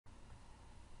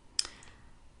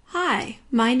Hi,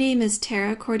 my name is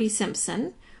Tara Cordy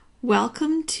Simpson.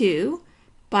 Welcome to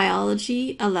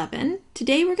Biology 11.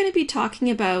 Today we're going to be talking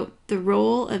about the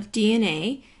role of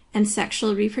DNA and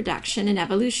sexual reproduction in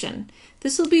evolution.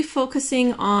 This will be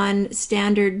focusing on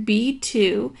standard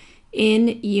B2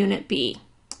 in Unit B.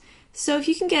 So if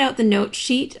you can get out the note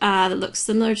sheet that looks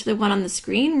similar to the one on the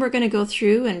screen, we're going to go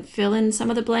through and fill in some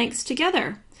of the blanks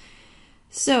together.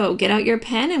 So get out your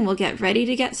pen and we'll get ready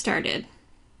to get started.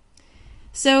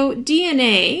 So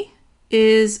DNA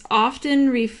is often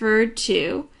referred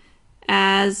to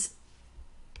as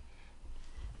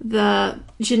the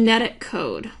genetic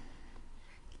code.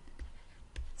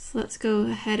 So let's go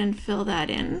ahead and fill that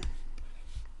in.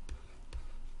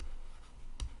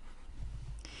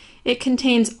 It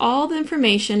contains all the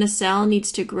information a cell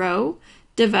needs to grow,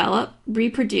 develop,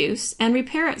 reproduce, and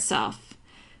repair itself.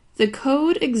 The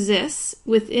code exists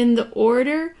within the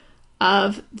order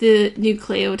of the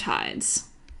nucleotides.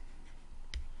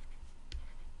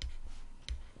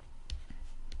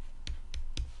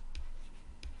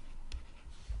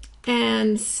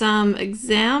 And some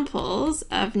examples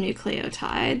of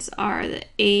nucleotides are the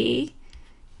A,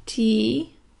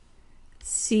 T,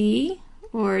 C,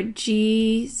 or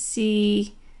G,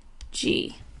 C,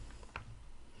 G.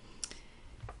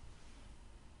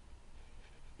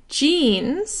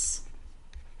 Genes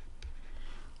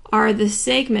are the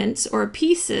segments or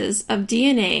pieces of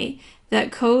DNA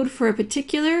that code for a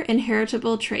particular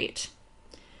inheritable trait.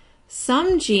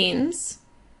 Some genes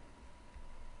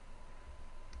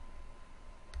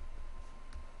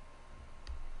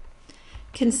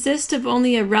consist of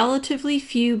only a relatively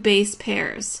few base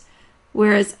pairs,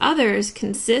 whereas others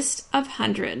consist of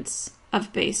hundreds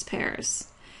of base pairs.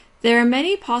 There are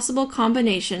many possible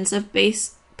combinations of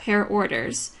base pair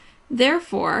orders.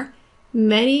 Therefore,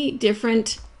 many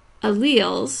different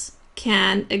alleles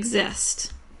can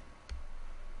exist.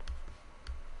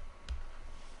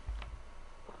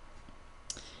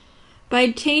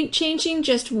 By changing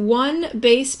just one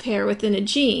base pair within a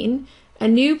gene, a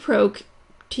new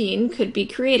protein could be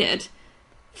created.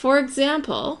 For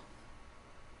example,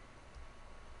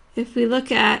 if we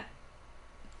look at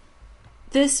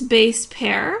this base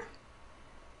pair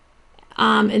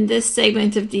in this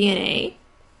segment of DNA,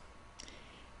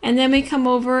 and then we come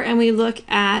over and we look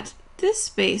at this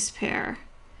base pair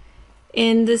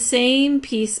in the same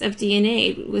piece of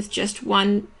DNA with just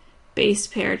one base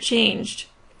pair changed.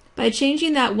 By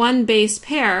changing that one base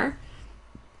pair,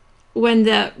 when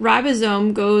the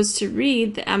ribosome goes to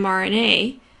read the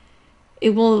mRNA,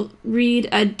 it will read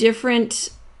a different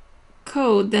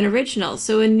code than original,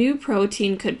 so a new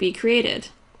protein could be created.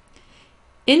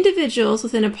 Individuals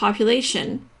within a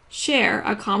population share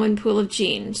a common pool of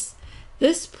genes.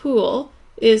 This pool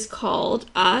is called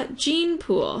a gene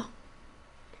pool.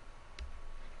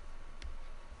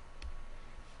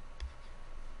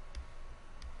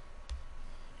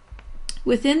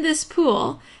 Within this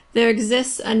pool, there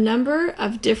exists a number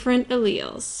of different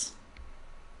alleles.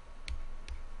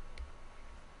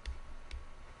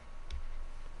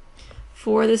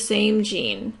 For the same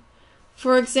gene.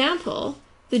 For example,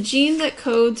 the gene that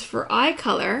codes for eye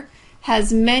color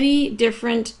has many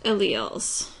different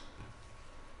alleles,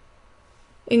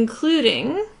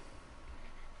 including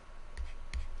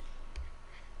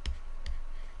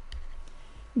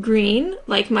green,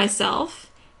 like myself,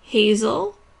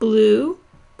 hazel, blue,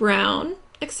 brown,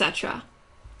 etc.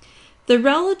 The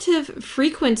relative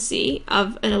frequency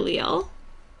of an allele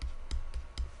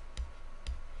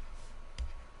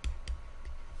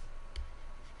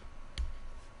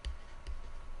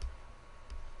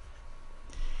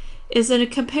is a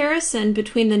comparison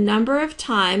between the number of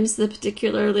times the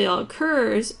particular allele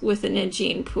occurs within a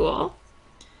gene pool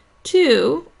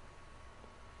to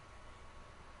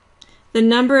the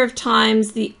number of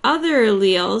times the other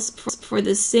alleles for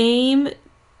the same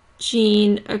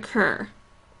gene occur.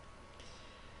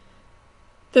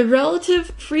 The relative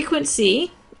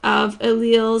frequency of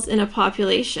alleles in a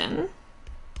population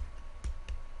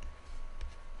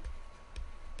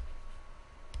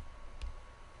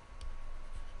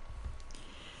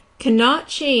cannot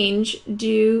change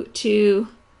due to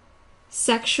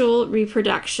sexual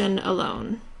reproduction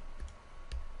alone.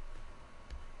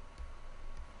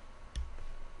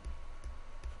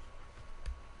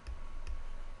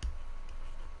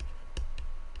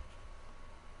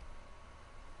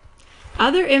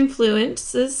 Other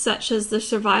influences, such as the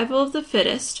survival of the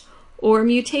fittest or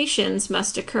mutations,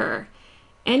 must occur.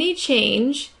 Any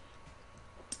change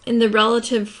in the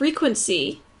relative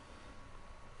frequency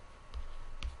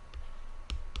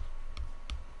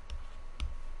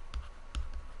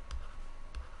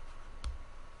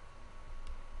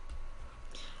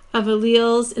of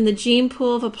alleles in the gene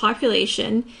pool of a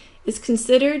population is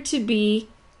considered to be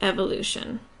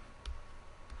evolution.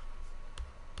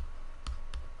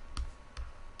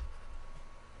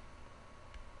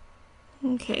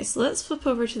 Okay, so let's flip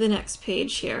over to the next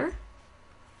page here.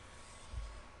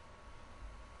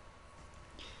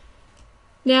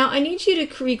 Now, I need you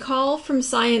to recall from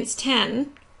Science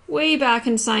 10, way back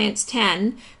in Science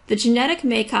 10, the genetic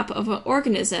makeup of an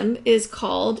organism is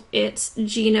called its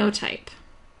genotype.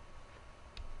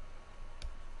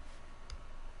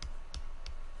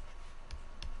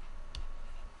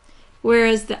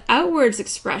 Whereas the outwards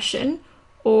expression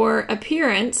or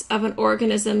appearance of an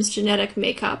organism's genetic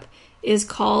makeup is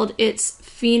called its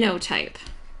phenotype.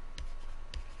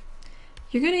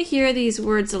 You're going to hear these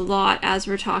words a lot as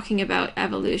we're talking about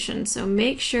evolution, so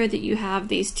make sure that you have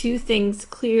these two things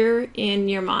clear in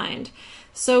your mind.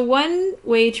 So one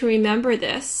way to remember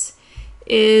this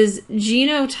is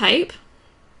genotype.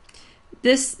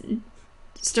 This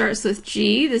starts with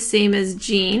G, the same as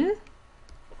gene.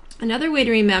 Another way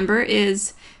to remember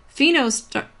is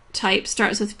phenotype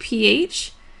starts with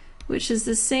PH, which is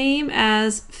the same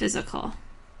as physical.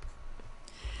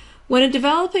 When a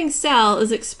developing cell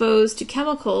is exposed to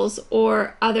chemicals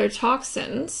or other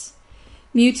toxins,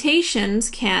 mutations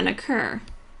can occur.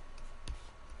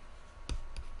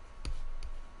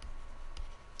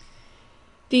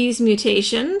 These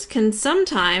mutations can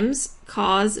sometimes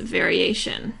cause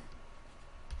variation.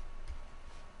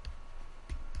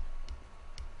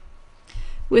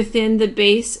 Within the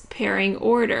base pairing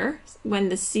order, when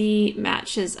the C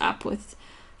matches up with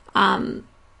the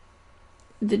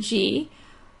G,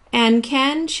 and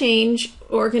can change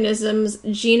organisms'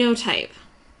 genotype.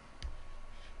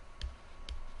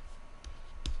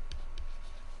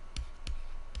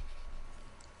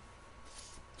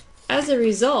 As a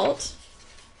result,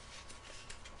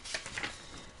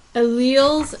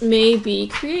 alleles may be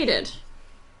created.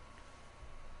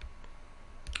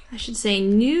 I should say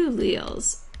new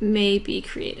alleles may be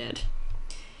created.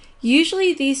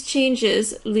 Usually these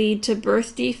changes lead to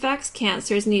birth defects,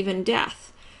 cancers, and even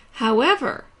death.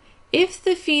 However, if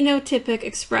the phenotypic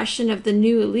expression of the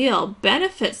new allele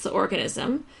benefits the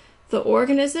organism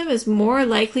is more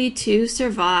likely to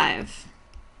survive,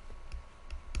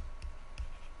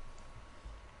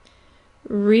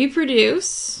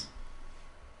 reproduce,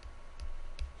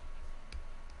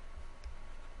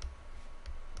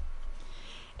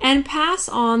 and pass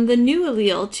on the new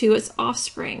allele to its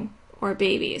offspring or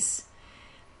babies.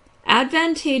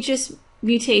 Advantageous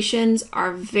mutations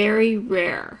are very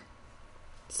rare.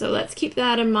 So let's keep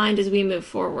that in mind as we move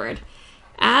forward.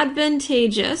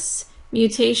 Advantageous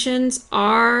mutations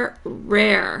are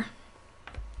rare.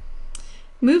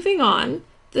 Moving on,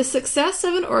 the success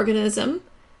an organism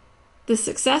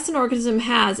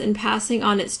has in passing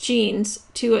on its genes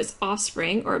to its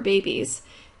offspring or babies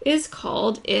is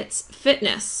called its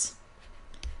fitness.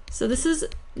 So this is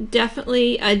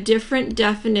definitely a different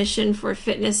definition for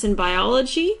fitness in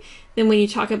biology than when you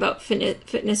talk about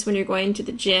fitness when you're going to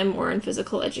the gym or in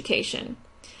physical education.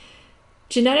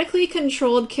 Genetically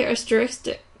controlled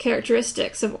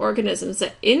characteristics of organisms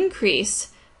that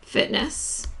increase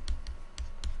fitness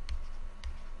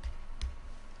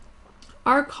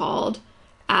are called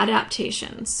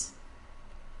adaptations.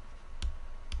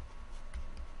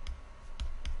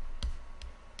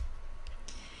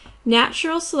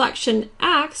 Natural selection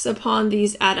acts upon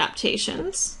these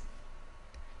adaptations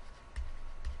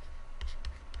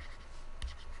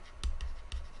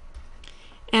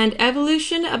and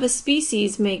evolution of a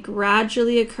species may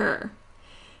gradually occur.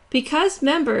 Because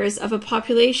members of a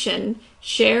population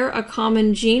share a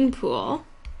common gene pool,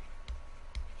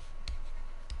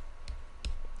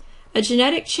 a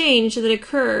genetic change that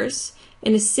occurs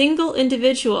in a single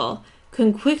individual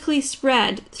can quickly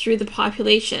spread through the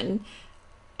population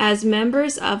as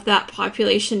members of that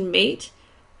population mate,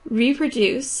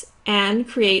 reproduce, and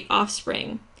create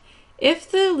offspring.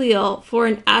 If the allele for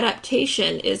an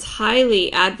adaptation is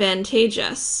highly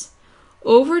advantageous,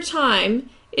 over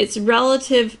time its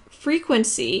relative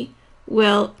frequency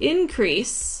will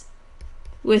increase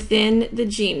within the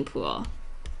gene pool.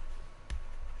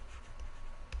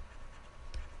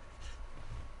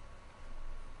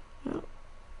 Oh,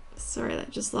 sorry,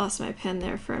 that just lost my pen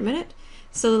there for a minute.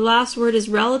 So the last word is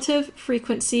relative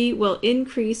frequency will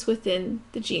increase within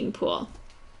the gene pool.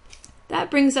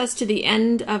 That brings us to the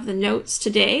end of the notes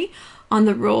today on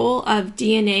the role of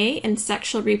DNA and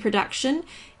sexual reproduction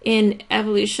in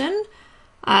evolution.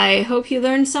 I hope you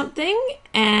learned something,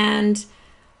 and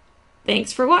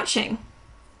thanks for watching.